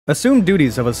Assume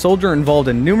duties of a soldier involved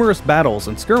in numerous battles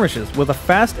and skirmishes with a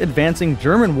fast advancing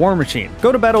German war machine.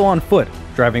 Go to battle on foot,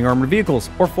 driving armored vehicles,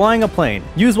 or flying a plane.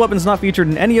 Use weapons not featured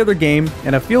in any other game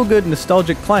in a feel-good,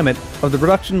 nostalgic climate of the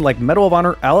production like Medal of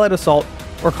Honor, Allied Assault,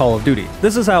 or Call of Duty.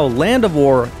 This is how Land of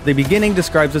War: The Beginning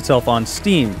describes itself on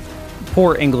Steam,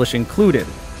 poor English included.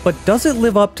 But does it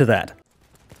live up to that?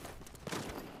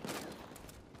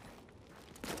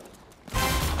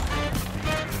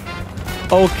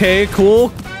 Okay,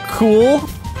 cool. Cool.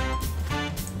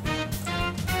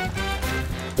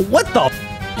 What the?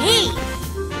 Hey,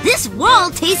 this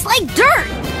world tastes like dirt.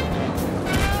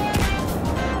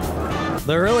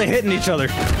 They're really hitting each other.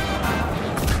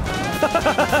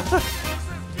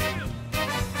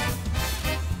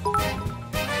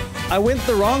 I went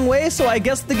the wrong way, so I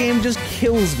guess the game just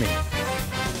kills me.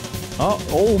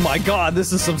 Oh my god,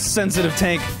 this is some sensitive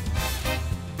tank.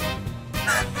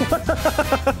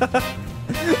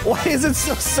 Why is it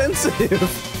so sensitive?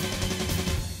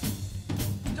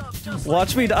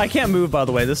 Watch me. I can't move, by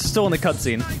the way. This is still in the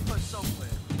cutscene.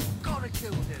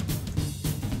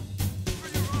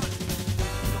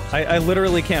 I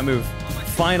literally can't move.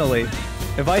 Finally.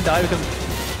 If I die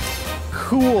because...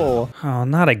 Cool. Oh,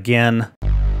 not again.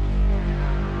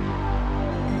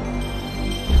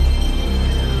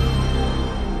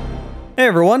 Hey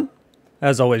everyone.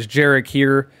 As always, Jarek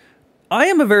here. I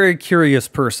am a very curious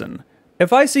person.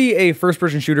 If I see a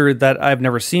first-person shooter that I've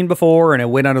never seen before and it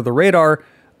went under the radar,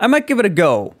 I might give it a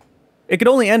go. It could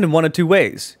only end in one of two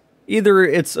ways. Either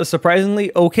it's a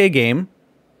surprisingly okay game,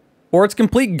 or it's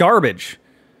complete garbage.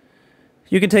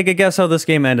 You can take a guess how this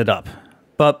game ended up.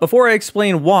 But before I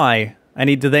explain why, I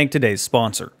need to thank today's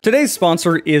sponsor. Today's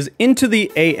sponsor is Into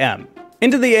the AM.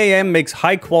 Into the AM makes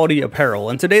high-quality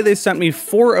apparel, and today they sent me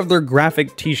 4 of their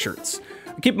graphic t-shirts.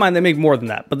 Keep in mind they make more than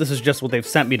that, but this is just what they've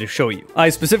sent me to show you. I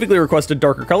specifically requested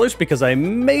darker colors because I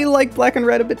may like black and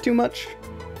red a bit too much.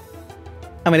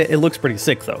 I mean, it looks pretty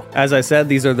sick though. As I said,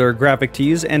 these are their graphic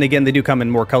tees, and again, they do come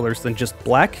in more colors than just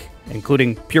black,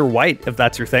 including pure white if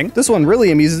that's your thing. This one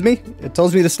really amuses me. It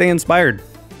tells me to stay inspired.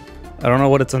 I don't know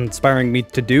what it's inspiring me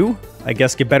to do. I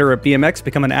guess get better at BMX,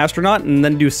 become an astronaut, and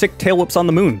then do sick tail whips on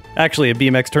the moon. Actually, a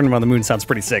BMX tournament on the moon sounds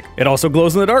pretty sick. It also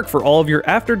glows in the dark for all of your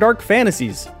after dark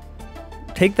fantasies.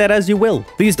 Take that as you will.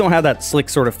 These don't have that slick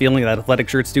sort of feeling that athletic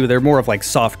shirts do. They're more of like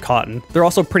soft cotton. They're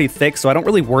also pretty thick, so I don't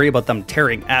really worry about them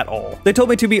tearing at all. They told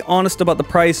me to be honest about the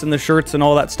price and the shirts and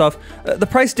all that stuff. The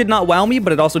price did not wow me,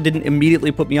 but it also didn't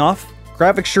immediately put me off.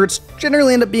 Graphic shirts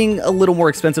generally end up being a little more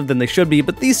expensive than they should be,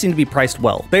 but these seem to be priced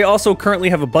well. They also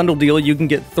currently have a bundle deal. You can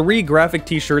get 3 graphic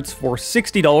t-shirts for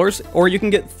 $60, or you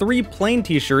can get 3 plain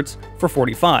t-shirts for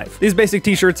 $45. These basic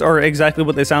t-shirts are exactly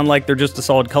what they sound like. They're just a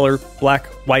solid color, black,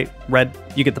 white, red,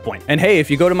 you get the point. And hey,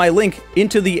 if you go to my link,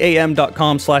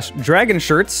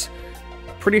 intotheam.com/dragonshirts,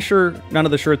 pretty sure none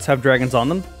of the shirts have dragons on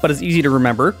them, but it's easy to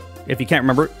remember. If you can't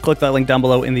remember, click that link down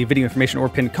below in the video information or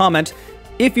pinned comment.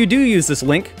 If you do use this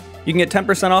link, you can get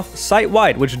 10% off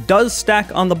site-wide, which does stack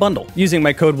on the bundle. Using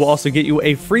my code will also get you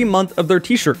a free month of their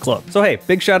t-shirt club. So hey,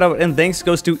 big shout out and thanks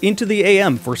goes to Into the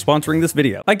AM for sponsoring this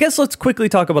video. I guess let's quickly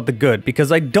talk about the good,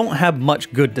 because I don't have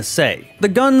much good to say. The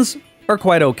guns are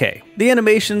quite okay. The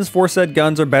animations for said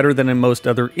guns are better than in most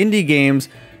other indie games,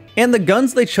 and the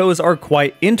guns they chose are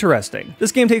quite interesting.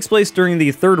 This game takes place during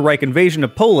the Third Reich invasion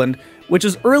of Poland, which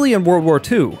is early in World War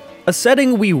II. A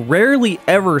setting we rarely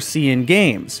ever see in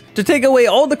games. To take away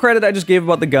all the credit I just gave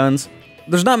about the guns,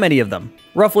 there's not many of them.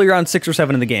 Roughly around 6 or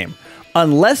 7 in the game.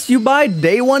 Unless you buy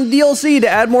Day 1 DLC to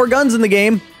add more guns in the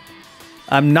game.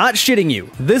 I'm not shitting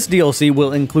you. This DLC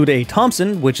will include a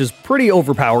Thompson, which is pretty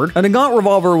overpowered, a Nagant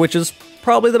revolver, which is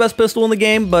probably the best pistol in the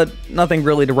game, but nothing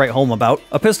really to write home about.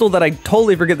 A pistol that I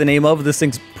totally forget the name of, this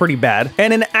thing's pretty bad.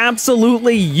 And an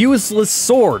absolutely useless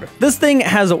sword. This thing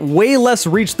has way less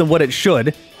reach than what it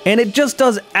should, and it just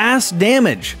does ass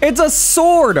damage. It's a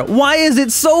sword! Why is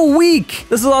it so weak?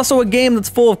 This is also a game that's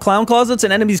full of clown closets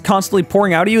and enemies constantly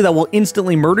pouring out at you that will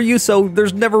instantly murder you, so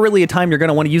there's never really a time you're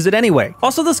gonna want to use it anyway.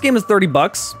 Also, this game is 30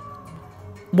 bucks.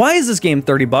 Why is this game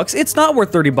 30 bucks? It's not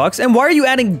worth 30 bucks, and why are you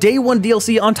adding Day 1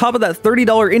 DLC on top of that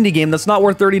 $30 indie game that's not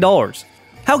worth $30?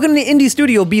 How can an indie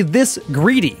studio be this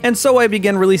greedy? And so I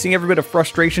began releasing every bit of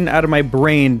frustration out of my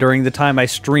brain during the time I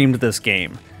streamed this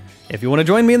game. If you want to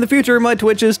join me in the future, my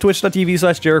Twitch is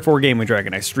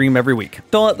twitch.tv/JarekTheGamingDragon. I stream every week.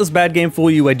 Don't let this bad game fool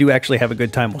you. I do actually have a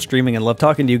good time while streaming and love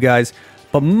talking to you guys,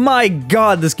 but my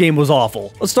god, this game was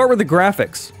awful. Let's start with the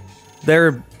graphics.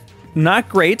 They're not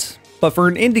great, but for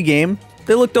an indie game,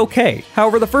 they looked okay.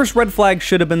 However, the first red flag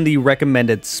should have been the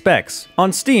recommended specs.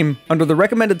 On Steam, under the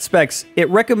recommended specs, it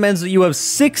recommends that you have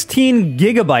 16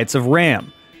 gigabytes of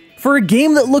RAM. For a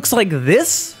game that looks like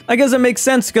this? I guess it makes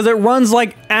sense because it runs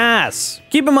like ass.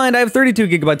 Keep in mind I have 32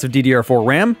 gigabytes of DDR4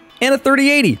 RAM and a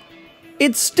 3080.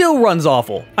 It still runs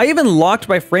awful. I even locked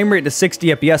my frame rate to 60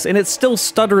 FPS and it still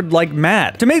stuttered like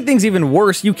mad. To make things even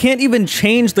worse, you can't even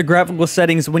change the graphical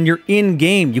settings when you're in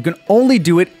game. You can only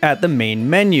do it at the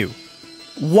main menu.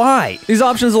 Why? These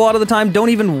options a lot of the time don't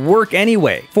even work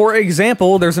anyway. For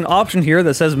example, there's an option here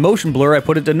that says motion blur. I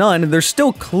put it to none and there's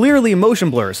still clearly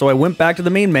motion blur. So I went back to the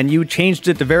main menu, changed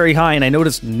it to very high, and I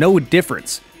noticed no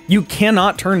difference. You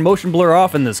cannot turn motion blur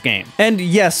off in this game. And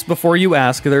yes, before you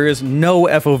ask, there is no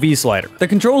FOV slider. The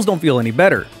controls don't feel any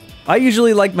better. I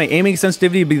usually like my aiming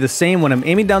sensitivity to be the same when I'm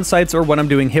aiming down sights or when I'm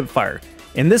doing hip fire.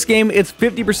 In this game, it's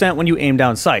 50% when you aim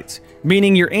down sights,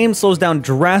 meaning your aim slows down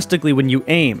drastically when you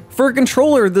aim. For a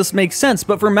controller, this makes sense,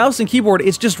 but for mouse and keyboard,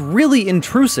 it's just really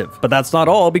intrusive. But that's not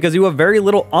all, because you have very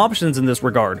little options in this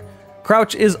regard.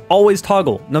 Crouch is always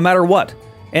toggle, no matter what.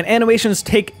 And animations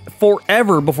take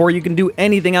forever before you can do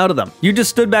anything out of them. You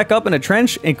just stood back up in a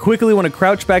trench and quickly want to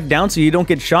crouch back down so you don't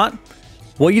get shot?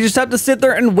 Well, you just have to sit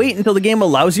there and wait until the game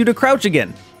allows you to crouch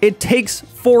again. It takes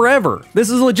forever. This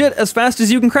is legit as fast as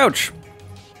you can crouch.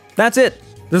 That's it.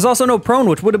 There's also no prone,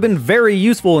 which would have been very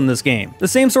useful in this game. The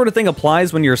same sort of thing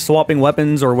applies when you're swapping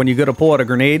weapons or when you go to pull out a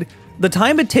grenade. The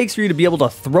time it takes for you to be able to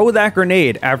throw that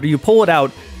grenade after you pull it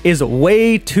out is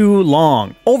way too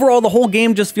long. Overall, the whole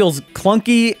game just feels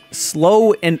clunky,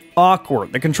 slow, and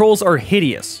awkward. The controls are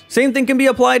hideous. Same thing can be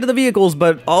applied to the vehicles,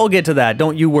 but I'll get to that,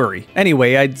 don't you worry.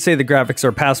 Anyway, I'd say the graphics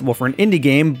are passable for an indie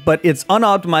game, but it's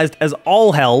unoptimized as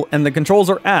all hell, and the controls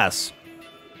are ass.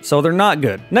 So they're not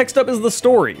good. Next up is the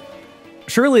story.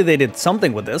 Surely they did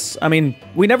something with this. I mean,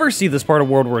 we never see this part of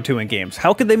World War II in games.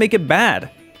 How could they make it bad?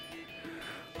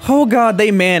 Oh god, they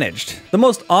managed. The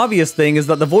most obvious thing is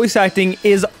that the voice acting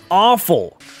is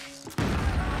awful.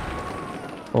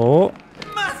 Oh.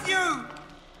 Matthew!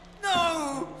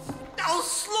 No! I'll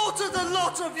slaughter the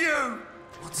lot of you!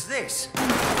 What's this?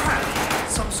 Crap!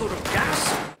 Some sort of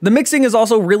gas? The mixing is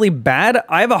also really bad.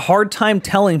 I have a hard time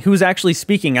telling who's actually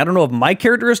speaking. I don't know if my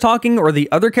character is talking or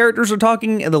the other characters are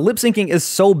talking, and the lip syncing is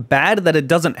so bad that it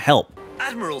doesn't help.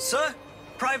 Admiral, sir.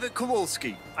 Private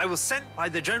Kowalski. I was sent by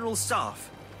the General Staff.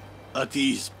 At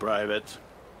ease, Private.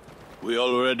 We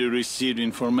already received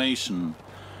information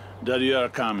that you are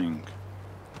coming.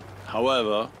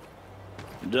 However,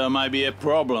 there might be a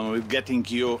problem with getting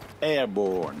you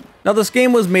airborne. Now, this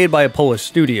game was made by a Polish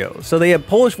studio, so they have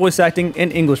Polish voice acting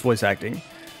and English voice acting.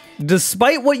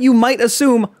 Despite what you might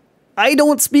assume, I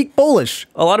don't speak Polish.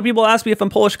 A lot of people ask me if I'm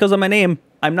Polish because of my name.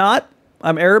 I'm not.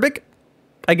 I'm Arabic.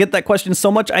 I get that question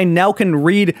so much, I now can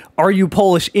read, "Are you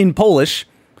Polish?" in Polish,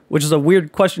 which is a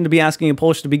weird question to be asking in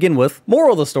Polish to begin with.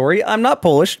 Moral of the story, I'm not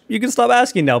Polish. You can stop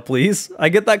asking now, please. I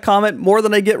get that comment more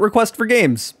than I get requests for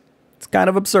games. It's kind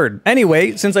of absurd.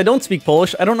 Anyway, since I don't speak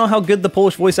Polish, I don't know how good the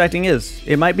Polish voice acting is.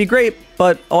 It might be great,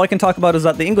 but all I can talk about is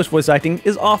that the English voice acting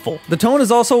is awful. The tone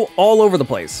is also all over the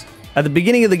place. At the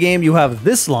beginning of the game, you have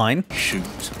this line.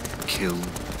 Shoot, kill,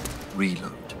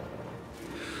 reload.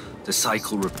 The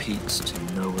cycle repeats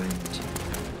to no end.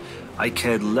 I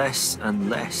cared less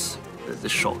and less that the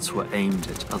shots were aimed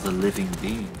at other living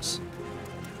beings,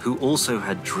 who also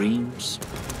had dreams,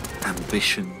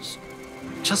 ambitions,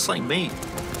 just like me.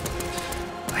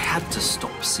 I had to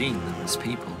stop seeing them as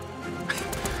people.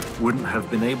 Wouldn't have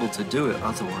been able to do it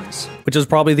otherwise. Which is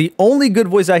probably the only good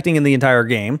voice acting in the entire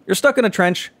game. You're stuck in a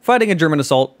trench, fighting a German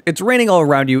assault, it's raining all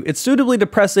around you, it's suitably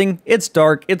depressing, it's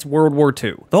dark, it's World War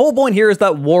II. The whole point here is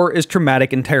that war is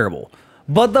traumatic and terrible.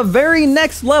 But the very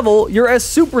next level, you're a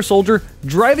super soldier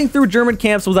driving through German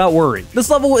camps without worry. This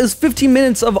level is 15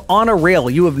 minutes of on a rail.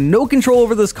 You have no control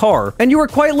over this car, and you are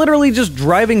quite literally just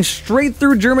driving straight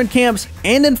through German camps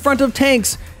and in front of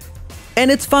tanks, and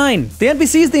it's fine. The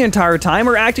NPCs the entire time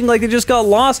are acting like they just got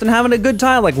lost and having a good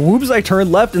time, like, whoops, I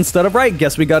turned left instead of right.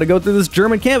 Guess we gotta go through this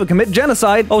German camp and commit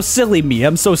genocide. Oh, silly me,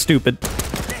 I'm so stupid.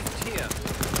 Left here.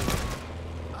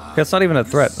 That's not even a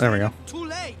threat. There we go. Too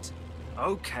late.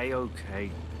 Okay.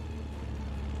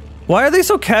 Why are they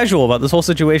so casual about this whole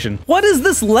situation? What is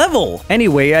this level?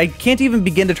 Anyway, I can't even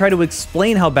begin to try to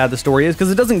explain how bad the story is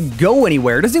because it doesn't go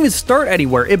anywhere. It doesn't even start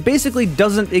anywhere. It basically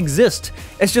doesn't exist.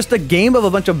 It's just a game of a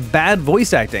bunch of bad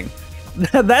voice acting.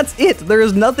 That's it. There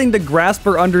is nothing to grasp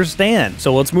or understand.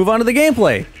 So let's move on to the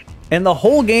gameplay. And the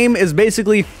whole game is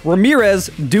basically, Ramirez,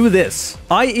 do this.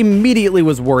 I immediately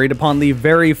was worried upon the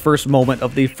very first moment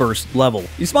of the first level.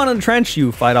 You spawn in a trench,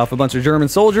 you fight off a bunch of German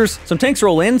soldiers, some tanks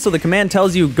roll in, so the command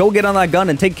tells you go get on that gun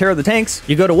and take care of the tanks.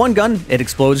 You go to one gun, it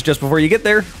explodes just before you get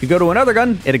there. You go to another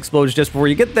gun, it explodes just before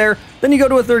you get there. Then you go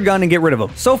to a third gun and get rid of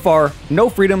them. So far, no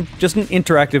freedom, just an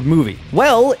interactive movie.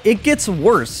 Well, it gets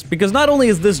worse, because not only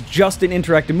is this just an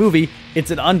interactive movie,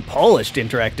 it's an unpolished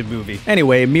interactive movie.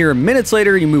 Anyway, mere minutes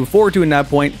later, you move forward to a nav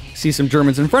point, see some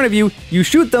Germans in front of you, you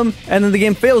shoot them, and then the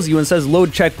game fails you and says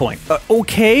load checkpoint.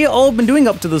 Okay, all I've been doing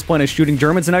up to this point is shooting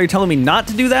Germans, and now you're telling me not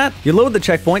to do that? You load the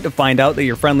checkpoint to find out that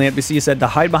your friendly NPC said to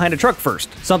hide behind a truck first.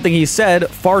 Something he said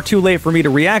far too late for me to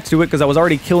react to it because I was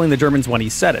already killing the Germans when he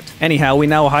said it. Anyhow, we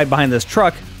now hide behind this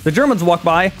truck, the Germans walk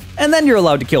by, and then you're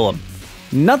allowed to kill them.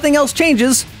 Nothing else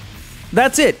changes.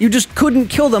 That's it. You just couldn't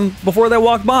kill them before they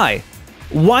walk by.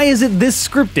 Why is it this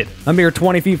scripted? A mere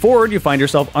 20 feet forward, you find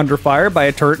yourself under fire by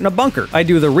a turret in a bunker. I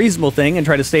do the reasonable thing and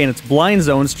try to stay in its blind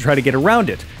zones to try to get around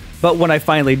it. But when I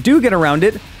finally do get around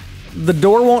it, the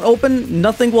door won't open,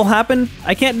 nothing will happen,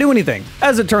 I can't do anything.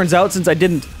 As it turns out, since I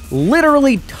didn't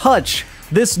literally touch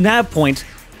this nav point,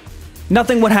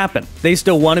 nothing would happen. They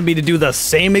still wanted me to do the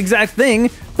same exact thing,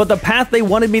 but the path they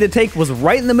wanted me to take was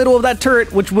right in the middle of that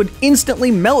turret, which would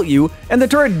instantly melt you, and the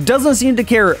turret doesn't seem to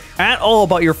care at all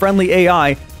about your friendly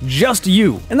AI, just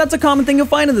you. And that's a common thing you'll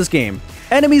find in this game.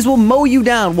 Enemies will mow you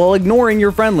down while ignoring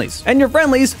your friendlies. And your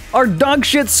friendlies are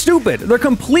dogshit stupid. They're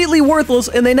completely worthless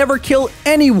and they never kill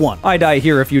anyone. I die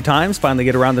here a few times, finally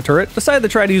get around the turret, decide to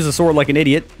try to use a sword like an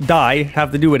idiot, die,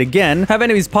 have to do it again, have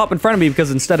enemies pop in front of me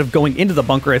because instead of going into the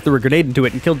bunker, I threw a grenade into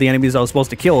it and killed the enemies I was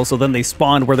supposed to kill, so then they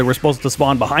spawned where they were supposed to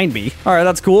spawn behind me. Alright,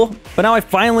 that's cool. But now I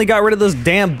finally got rid of this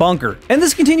damn bunker. And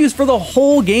this continues for the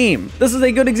whole game. This is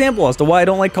a good example as to why I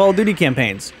don't like Call of Duty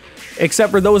campaigns.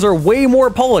 Except for those are way more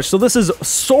polished, so this is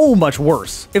so much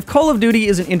worse. If Call of Duty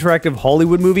is an interactive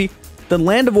Hollywood movie, then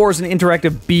Land of War is an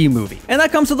interactive B movie. And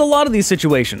that comes with a lot of these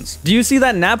situations. Do you see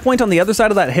that nav point on the other side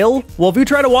of that hill? Well, if you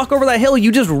try to walk over that hill,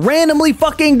 you just randomly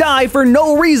fucking die for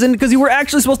no reason because you were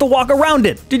actually supposed to walk around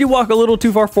it. Did you walk a little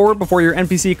too far forward before your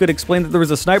NPC could explain that there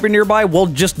was a sniper nearby? Well,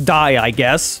 just die, I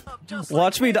guess.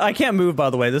 Watch me I can't move, by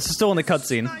the way. This is still in the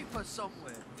cutscene.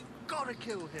 Gotta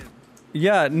kill him.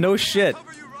 Yeah, no shit.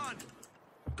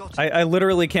 I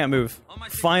literally can't move.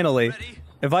 Finally.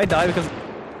 If I die because...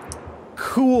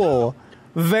 Cool.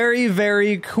 Very,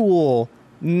 very cool.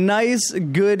 Nice,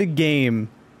 good game.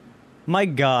 My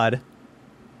god.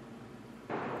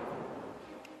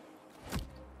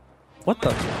 What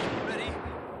the...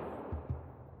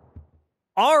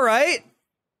 Alright.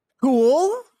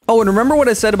 Cool. Oh, and remember what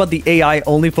I said about the AI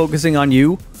only focusing on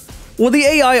you? Well, the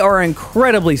AI are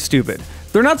incredibly stupid.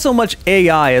 They're not so much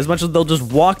AI as much as they'll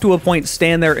just walk to a point,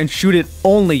 stand there, and shoot at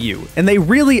only you. And they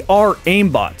really are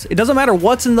aimbots. It doesn't matter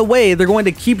what's in the way, they're going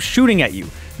to keep shooting at you.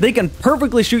 They can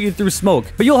perfectly shoot you through smoke,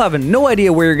 but you'll have no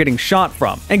idea where you're getting shot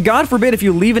from. And God forbid if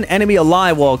you leave an enemy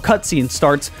alive while a cutscene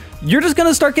starts, you're just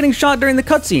gonna start getting shot during the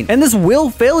cutscene, and this will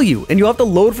fail you, and you'll have to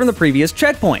load from the previous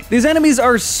checkpoint. These enemies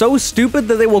are so stupid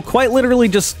that they will quite literally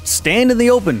just stand in the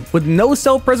open with no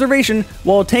self-preservation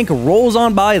while a tank rolls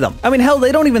on by them. I mean, hell,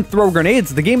 they don't even throw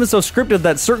grenades. The game is so scripted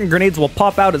that certain grenades will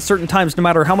pop out at certain times no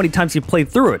matter how many times you play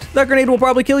through it. That grenade will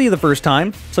probably kill you the first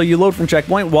time, so you load from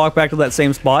checkpoint, walk back to that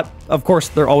same spot. Of course,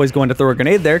 they're always going to throw a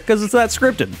grenade there because it's that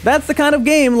scripted. That's the kind of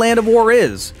game Land of War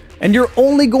is. And you're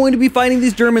only going to be fighting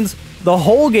these Germans the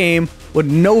whole game with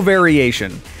no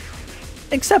variation.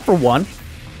 Except for one.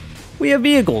 We have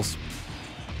vehicles.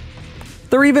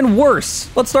 They're even worse.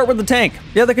 Let's start with the tank.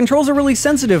 Yeah, the controls are really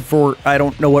sensitive for I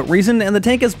don't know what reason, and the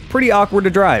tank is pretty awkward to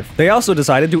drive. They also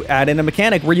decided to add in a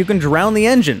mechanic where you can drown the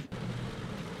engine.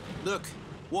 Look,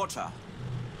 water.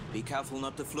 Be careful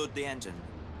not to flood the engine.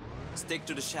 Stick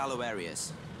to the shallow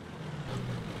areas.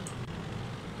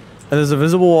 There's a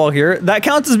visible wall here. That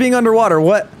counts as being underwater.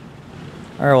 What?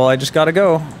 Alright, well, I just gotta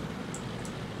go.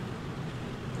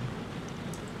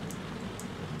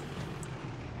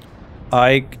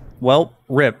 Well,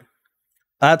 rip.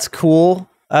 That's cool.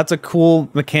 That's a cool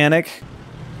mechanic.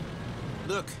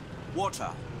 Look,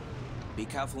 water. Be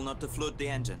careful not to flood the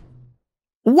engine.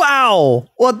 Wow!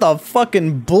 What the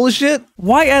fucking bullshit?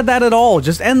 Why add that at all?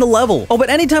 Just end the level. Oh, but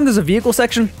anytime there's a vehicle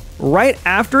section, right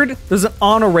after it, there's an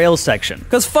on a rail section.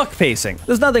 Because fuck pacing.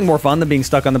 There's nothing more fun than being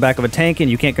stuck on the back of a tank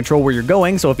and you can't control where you're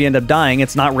going, so if you end up dying,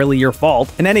 it's not really your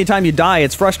fault. And anytime you die,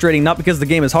 it's frustrating not because the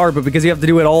game is hard, but because you have to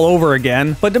do it all over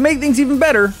again. But to make things even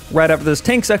better, right after this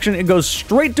tank section, it goes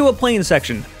straight to a plane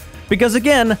section. Because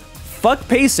again, fuck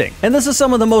pacing. And this is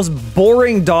some of the most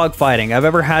boring dogfighting I've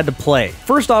ever had to play.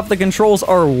 First off, the controls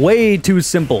are way too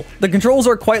simple. The controls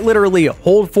are quite literally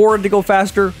hold forward to go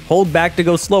faster, hold back to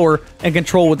go slower, and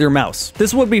control with your mouse.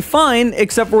 This would be fine,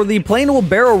 except for the plane will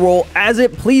barrel roll as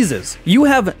it pleases. You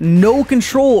have no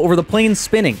control over the plane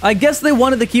spinning. I guess they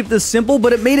wanted to keep this simple,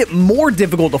 but it made it more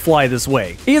difficult to fly this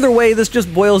way. Either way, this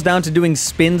just boils down to doing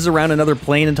spins around another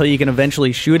plane until you can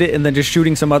eventually shoot it, and then just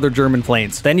shooting some other German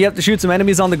planes. Then you have to shoot some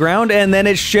enemies on the ground, and then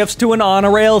it shifts to an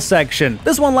on-a-rail section.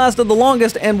 This one lasted the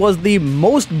longest and was the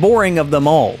most boring of them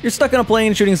all. You're stuck in a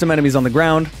plane shooting some enemies on the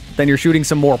ground, then you're shooting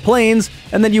some more planes,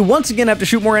 and then you once again have to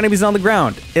shoot more enemies on the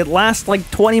ground. It lasts like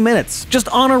 20 minutes. Just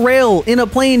on a rail in a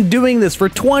plane doing this for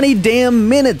 20 damn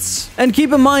minutes. And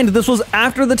keep in mind, this was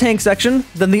after the tank section,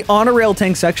 then the on-a-rail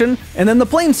tank section, and then the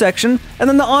plane section, and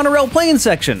then the on-a-rail plane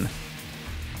section.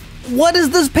 What is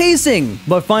this pacing?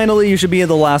 But finally, you should be at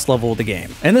the last level of the game.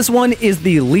 And this one is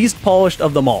the least polished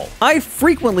of them all. I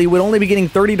frequently would only be getting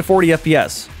 30 to 40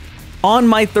 FPS on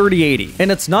my 3080.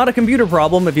 And it's not a computer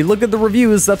problem. If you look at the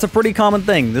reviews, that's a pretty common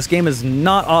thing. This game is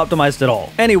not optimized at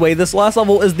all. Anyway, this last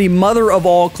level is the mother of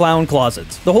all clown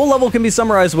closets. The whole level can be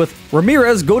summarized with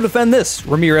Ramirez, go defend this.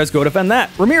 Ramirez, go defend that.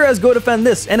 Ramirez, go defend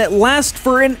this. And it lasts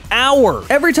for an hour.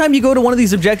 Every time you go to one of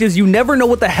these objectives, you never know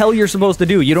what the hell you're supposed to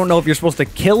do. You don't know if you're supposed to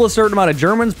kill a certain amount of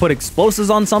Germans, put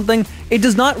explosives on something. It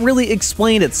does not really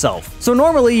explain itself. So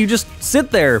normally you just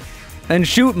sit there and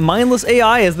shoot mindless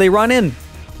AI as they run in,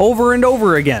 over and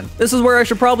over again. This is where I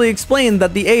should probably explain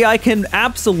that the AI can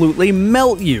absolutely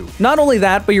melt you. Not only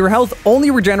that, but your health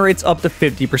only regenerates up to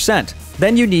 50%.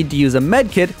 Then you need to use a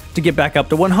medkit to get back up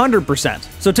to 100%.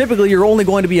 So typically you're only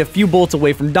going to be a few bullets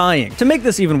away from dying. To make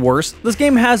this even worse, this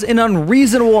game has an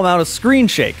unreasonable amount of screen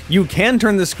shake. You can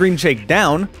turn the screen shake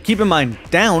down, keep in mind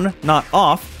down, not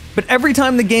off, but every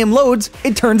time the game loads,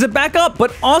 it turns it back up.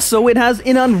 But also, it has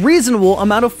an unreasonable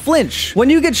amount of flinch. When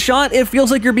you get shot, it feels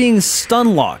like you're being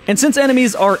stun locked. And since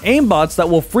enemies are aimbots that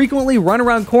will frequently run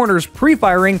around corners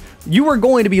pre-firing, you are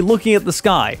going to be looking at the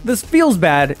sky. This feels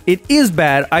bad. It is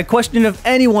bad. I question if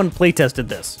anyone playtested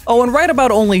this. Oh, and right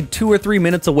about only 2 or 3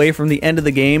 minutes away from the end of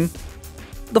the game,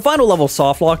 the final level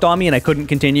soft locked on me and I couldn't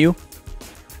continue.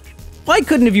 Why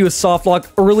couldn't have used soft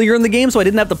lock earlier in the game so I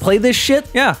didn't have to play this shit?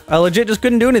 Yeah, I legit just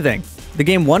couldn't do anything. The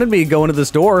game wanted me to go into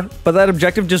this door, but that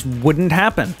objective just wouldn't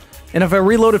happen. And if I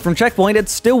reloaded from checkpoint, it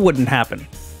still wouldn't happen.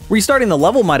 Restarting the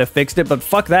level might have fixed it, but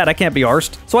fuck that, I can't be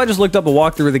arsed. So I just looked up a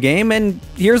walkthrough of the game, and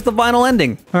here's the final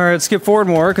ending. Alright, skip forward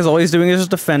more, because all he's doing is just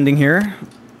defending here.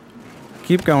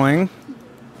 Keep going.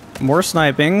 More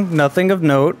sniping, nothing of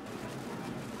note.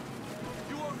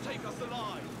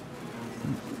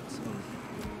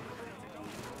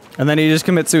 And then he just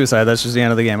commits suicide. That's just the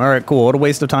end of the game. Alright, cool. What a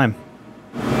waste of time.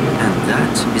 And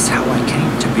that is how I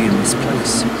came to be in this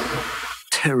place.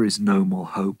 There is no more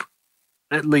hope.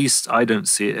 At least I don't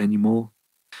see it anymore.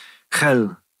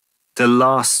 Hell, the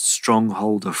last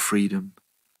stronghold of freedom.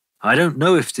 I don't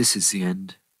know if this is the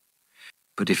end.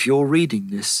 But if you're reading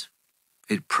this,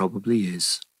 it probably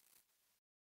is.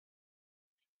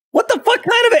 What the fuck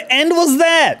kind of an end was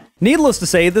that? Needless to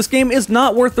say, this game is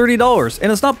not worth $30, and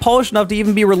it's not polished enough to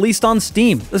even be released on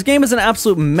Steam. This game is an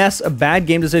absolute mess of bad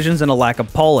game decisions and a lack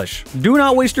of polish. Do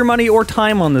not waste your money or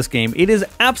time on this game. It is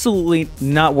absolutely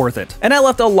not worth it. And I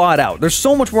left a lot out. There's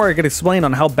so much more I could explain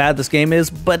on how bad this game is,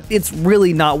 but it's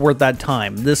really not worth that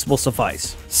time. This will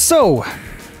suffice. So,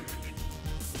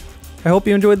 I hope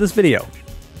you enjoyed this video.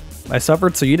 I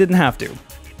suffered so you didn't have to.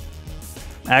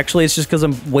 Actually, it's just because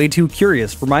I'm way too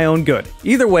curious for my own good.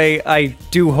 Either way, I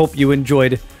do hope you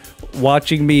enjoyed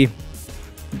watching me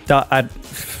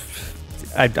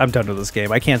I'm done with this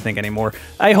game. I can't think anymore.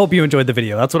 I hope you enjoyed the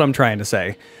video. That's what I'm trying to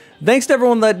say. Thanks to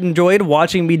everyone that enjoyed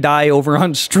watching me die over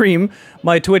on stream.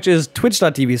 My Twitch is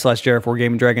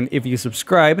twitch.tv/JarekTheGamingDragon. If you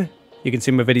subscribe, you can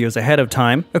see my videos ahead of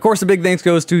time. Of course, a big thanks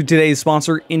goes to today's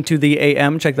sponsor, Into the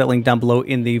AM. Check that link down below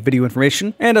in the video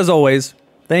information. And as always,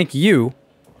 thank you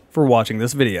for watching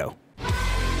this video.